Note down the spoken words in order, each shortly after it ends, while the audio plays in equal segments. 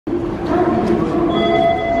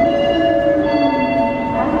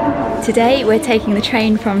Today we're taking the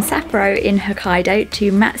train from Sapporo in Hokkaido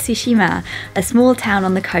to Matsushima, a small town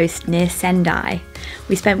on the coast near Sendai.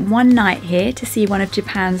 We spent one night here to see one of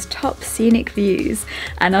Japan's top scenic views,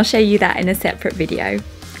 and I'll show you that in a separate video.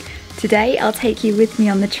 Today I'll take you with me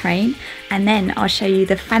on the train, and then I'll show you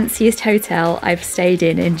the fanciest hotel I've stayed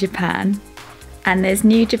in Japan. And there's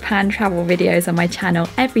new Japan travel videos on my channel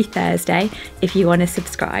every Thursday if you want to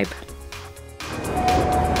subscribe.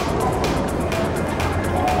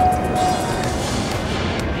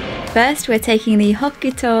 First, we're taking the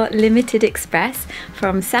Hokuto Limited Express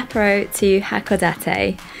from Sapporo to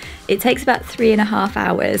Hakodate. It takes about 3.5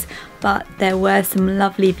 hours, but there were some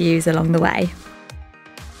lovely views along the way.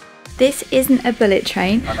 This isn't a bullet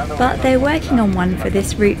train, but they're working on one for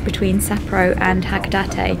this route between Sapporo and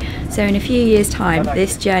Hakodate, so in a few years' time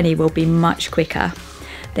this journey will be much quicker.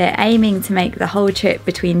 They're aiming to make the whole trip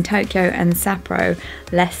between Tokyo and Sapporo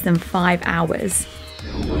less than 5 hours.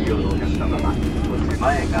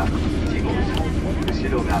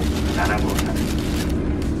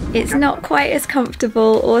 It's not quite as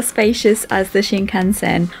comfortable or spacious as the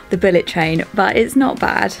Shinkansen, the bullet train, but it's not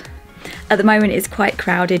bad. At the moment it's quite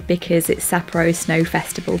crowded because it's Sapporo Snow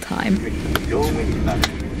Festival time.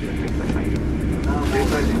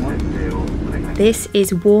 This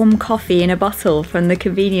is warm coffee in a bottle from the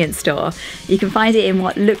convenience store. You can find it in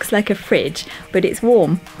what looks like a fridge, but it's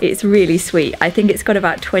warm. It's really sweet. I think it's got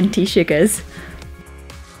about 20 sugars.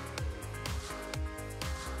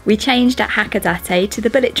 We changed at Hakodate to the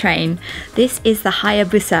bullet train. This is the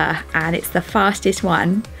Hayabusa and it's the fastest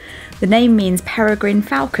one. The name means peregrine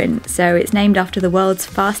falcon, so it's named after the world's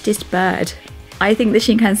fastest bird. I think the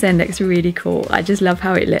Shinkansen looks really cool. I just love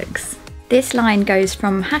how it looks. This line goes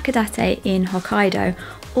from Hakodate in Hokkaido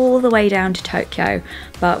all the way down to Tokyo,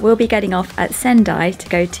 but we'll be getting off at Sendai to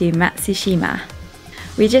go to Matsushima.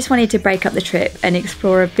 We just wanted to break up the trip and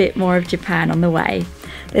explore a bit more of Japan on the way.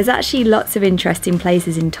 There's actually lots of interesting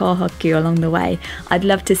places in Tohoku along the way. I'd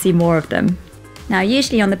love to see more of them. Now,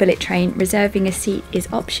 usually on the bullet train, reserving a seat is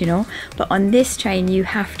optional, but on this train you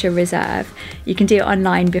have to reserve. You can do it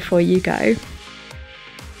online before you go.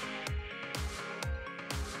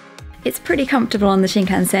 It's pretty comfortable on the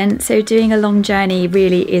Shinkansen, so doing a long journey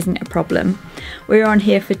really isn't a problem. We're on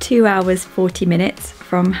here for 2 hours 40 minutes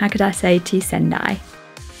from Hakodate to Sendai.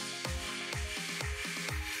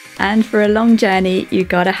 And for a long journey, you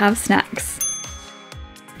gotta have snacks.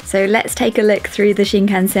 So let's take a look through the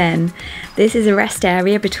Shinkansen. This is a rest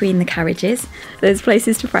area between the carriages. There's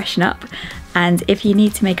places to freshen up, and if you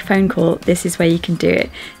need to make a phone call, this is where you can do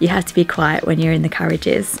it. You have to be quiet when you're in the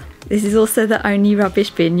carriages. This is also the only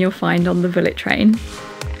rubbish bin you'll find on the bullet train.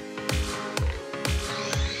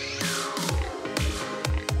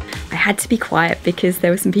 I had to be quiet because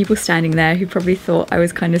there were some people standing there who probably thought I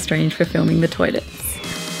was kind of strange for filming the toilets.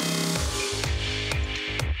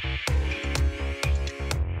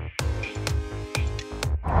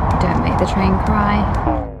 Don't make the train cry.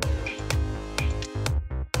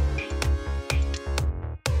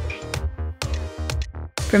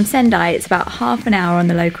 From Sendai, it's about half an hour on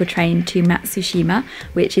the local train to Matsushima,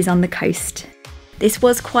 which is on the coast. This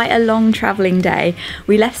was quite a long travelling day.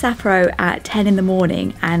 We left Sapporo at 10 in the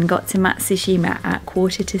morning and got to Matsushima at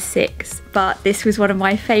 5:45, but this was one of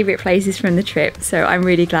my favourite places from the trip, so I'm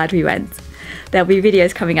really glad we went. There'll be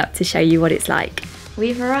videos coming up to show you what it's like.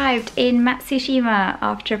 We've arrived in Matsushima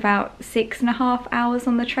after about 6.5 hours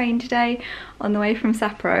on the train today on the way from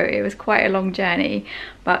Sapporo. It was quite a long journey,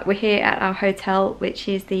 but we're here at our hotel, which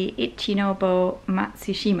is the Ichinobo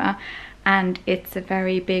Matsushima, and it's a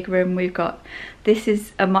very big room we've got. This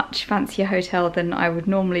is a much fancier hotel than I would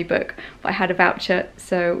normally book, but I had a voucher,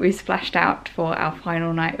 so we splashed out for our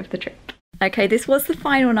final night of the trip. Okay, this was the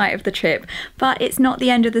final night of the trip, but it's not the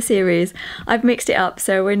end of the series. I've mixed it up,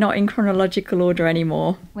 so we're not in chronological order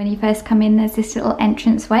anymore. When you first come in, there's this little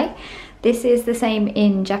entranceway. This is the same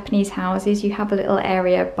in Japanese houses. You have a little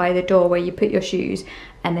area by the door where you put your shoes,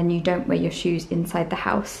 and then you don't wear your shoes inside the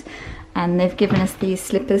house. And they've given us these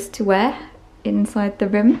slippers to wear inside the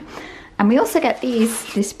room. And we also get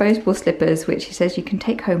these disposable slippers, which he says you can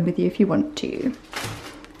take home with you if you want to.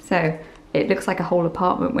 So it looks like a whole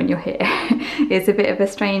apartment when you're here. It's a bit of a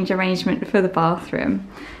strange arrangement for the bathroom.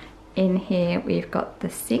 In here we've got the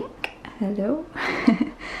sink. Hello.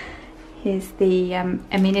 Here's the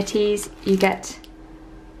amenities. You get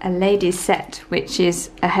a ladies set, which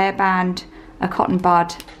is a hairband, a cotton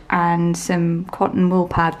bud, and some cotton wool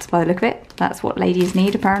pads by the look of it. That's what ladies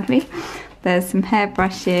need apparently. There's some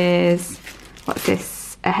hairbrushes. What's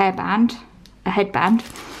this? A hairband, a headband,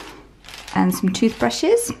 and some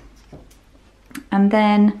toothbrushes. And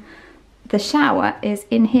then the shower is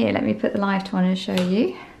in here. Let me put the light on and show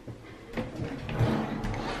you.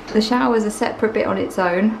 The shower's a separate bit on its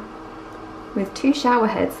own with 2 shower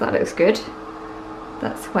heads. That looks good.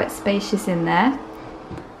 That's quite spacious in there.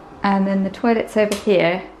 And then the toilet's over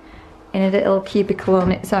here in a little cubicle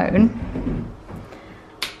on its own.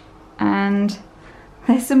 And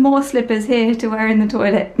there's some more slippers here to wear in the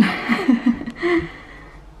toilet.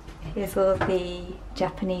 Here's all the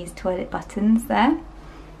Japanese toilet buttons there.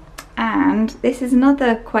 And this is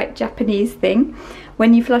another quite Japanese thing.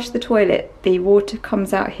 When you flush the toilet, the water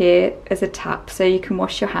comes out here as a tap so you can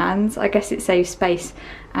wash your hands. I guess it saves space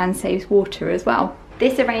and saves water as well.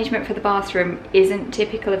 This arrangement for the bathroom isn't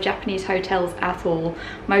typical of Japanese hotels at all.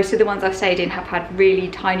 Most of the ones I've stayed in have had really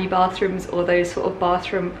tiny bathrooms or those sort of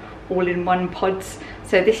bathroom all-in-one pods.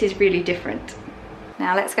 So this is really different.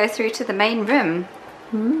 Now let's go through to the main room.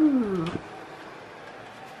 Ooh.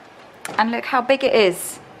 And look how big it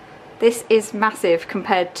is. This is massive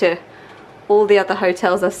compared to all the other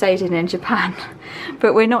hotels I've stayed in Japan.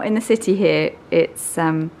 But we're not in the city here. It's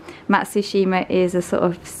Matsushima is a sort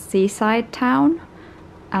of seaside town,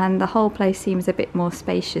 and the whole place seems a bit more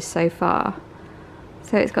spacious so far.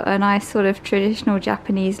 So it's got a nice sort of traditional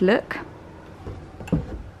Japanese look.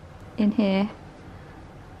 In here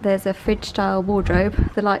there's a fridge style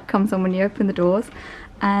wardrobe. The light comes on when you open the doors.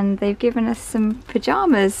 And they've given us some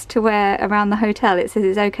pyjamas to wear around the hotel. It says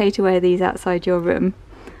it's okay to wear these outside your room.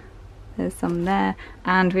 There's some there.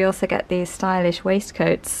 And we also get these stylish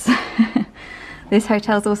waistcoats. This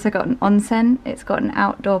hotel's also got an onsen. It's got an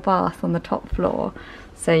outdoor bath on the top floor.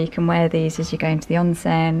 So you can wear these as you go into the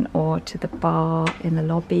onsen or to the bar in the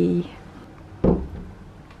lobby.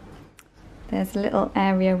 There's a little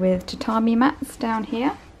area with tatami mats down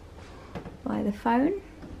here by the phone.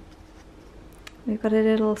 We've got a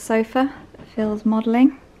little sofa that feels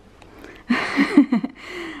modelling.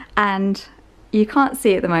 And you can't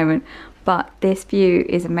see at the moment, but this view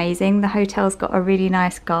is amazing. The hotel's got a really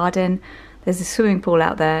nice garden. There's a swimming pool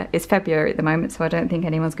out there. It's February at the moment, so I don't think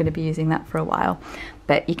anyone's going to be using that for a while.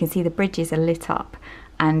 But you can see the bridges are lit up.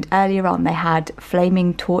 And earlier on they had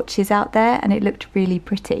flaming torches out there and it looked really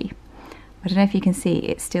pretty. I don't know if you can see,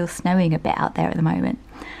 it's still snowing a bit out there at the moment.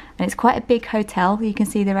 And it's quite a big hotel. You can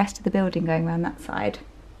see the rest of the building going around that side.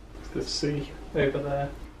 The sea over there.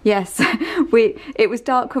 Yes, it was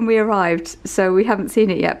dark when we arrived, so we haven't seen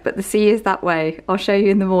it yet, but the sea is that way. I'll show you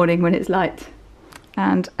in the morning when it's light.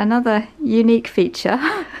 And another unique feature,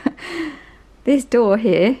 this door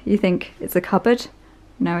here, you think it's a cupboard.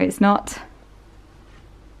 No, it's not.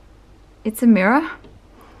 It's a mirror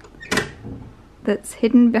that's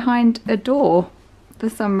hidden behind a door for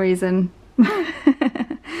some reason.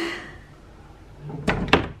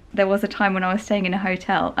 There was a time when I was staying in a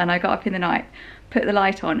hotel and I got up in the night, put the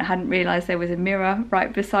light on, I hadn't realised there was a mirror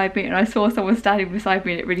right beside me, and I saw someone standing beside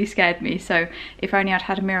me and it really scared me. So if only I'd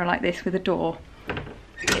had a mirror like this with a door,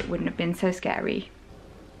 it wouldn't have been so scary.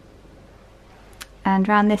 And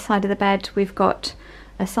round this side of the bed we've got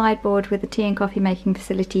a sideboard with the tea and coffee making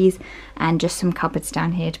facilities and just some cupboards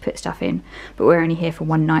down here to put stuff in. But we're only here for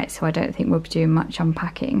one night, so I don't think we'll be doing much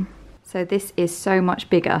unpacking. So this is so much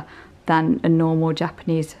bigger than a normal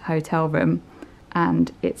Japanese hotel room,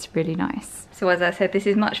 and it's really nice. So as I said, this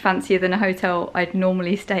is much fancier than a hotel I'd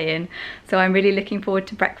normally stay in, so I'm really looking forward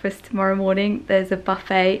to breakfast tomorrow morning. There's a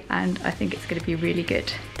buffet and I think it's going to be really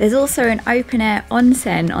good. There's also an open air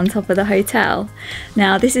onsen on top of the hotel.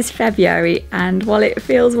 Now this is February, and while it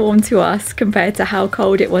feels warm to us compared to how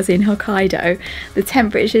cold it was in Hokkaido, the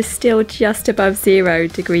temperature is still just above 0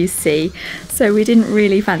 degrees C, so we didn't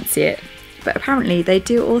really fancy it. But apparently they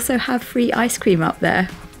do also have free ice cream up there.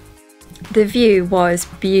 The view was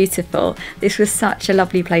beautiful. This was such a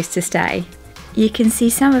lovely place to stay. You can see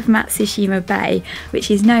some of Matsushima Bay, which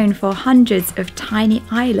is known for hundreds of tiny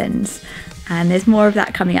islands, and there's more of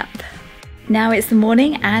that coming up. Now it's the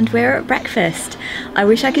morning and we're at breakfast. I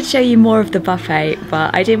wish I could show you more of the buffet,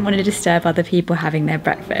 but I didn't want to disturb other people having their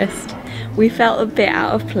breakfast. We felt a bit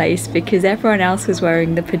out of place because everyone else was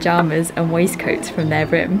wearing the pyjamas and waistcoats from their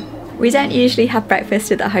room. We don't usually have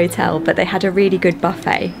breakfast at the hotel, but they had a really good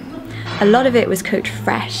buffet. A lot of it was cooked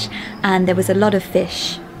fresh and there was a lot of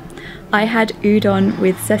fish. I had udon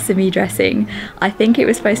with sesame dressing. I think it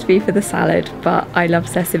was supposed to be for the salad, but I love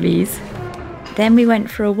sesames. Then we went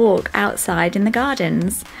for a walk outside in the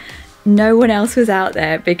gardens. No one else was out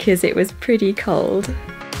there because it was pretty cold.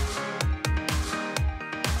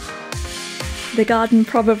 The garden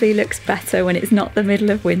probably looks better when it's not the middle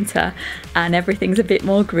of winter and everything's a bit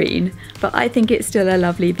more green, but I think it's still a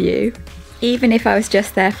lovely view. Even if I was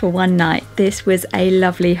just there for one night, this was a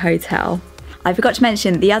lovely hotel. I forgot to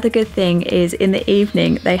mention, the other good thing is in the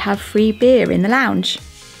evening they have free beer in the lounge.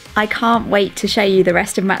 I can't wait to show you the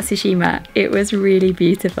rest of Matsushima. It was really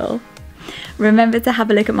beautiful. Remember to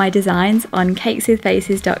have a look at my designs on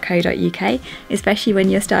cakeswithfaces.co.uk, especially when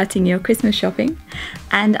you're starting your Christmas shopping.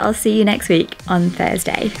 And I'll see you next week on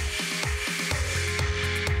Thursday.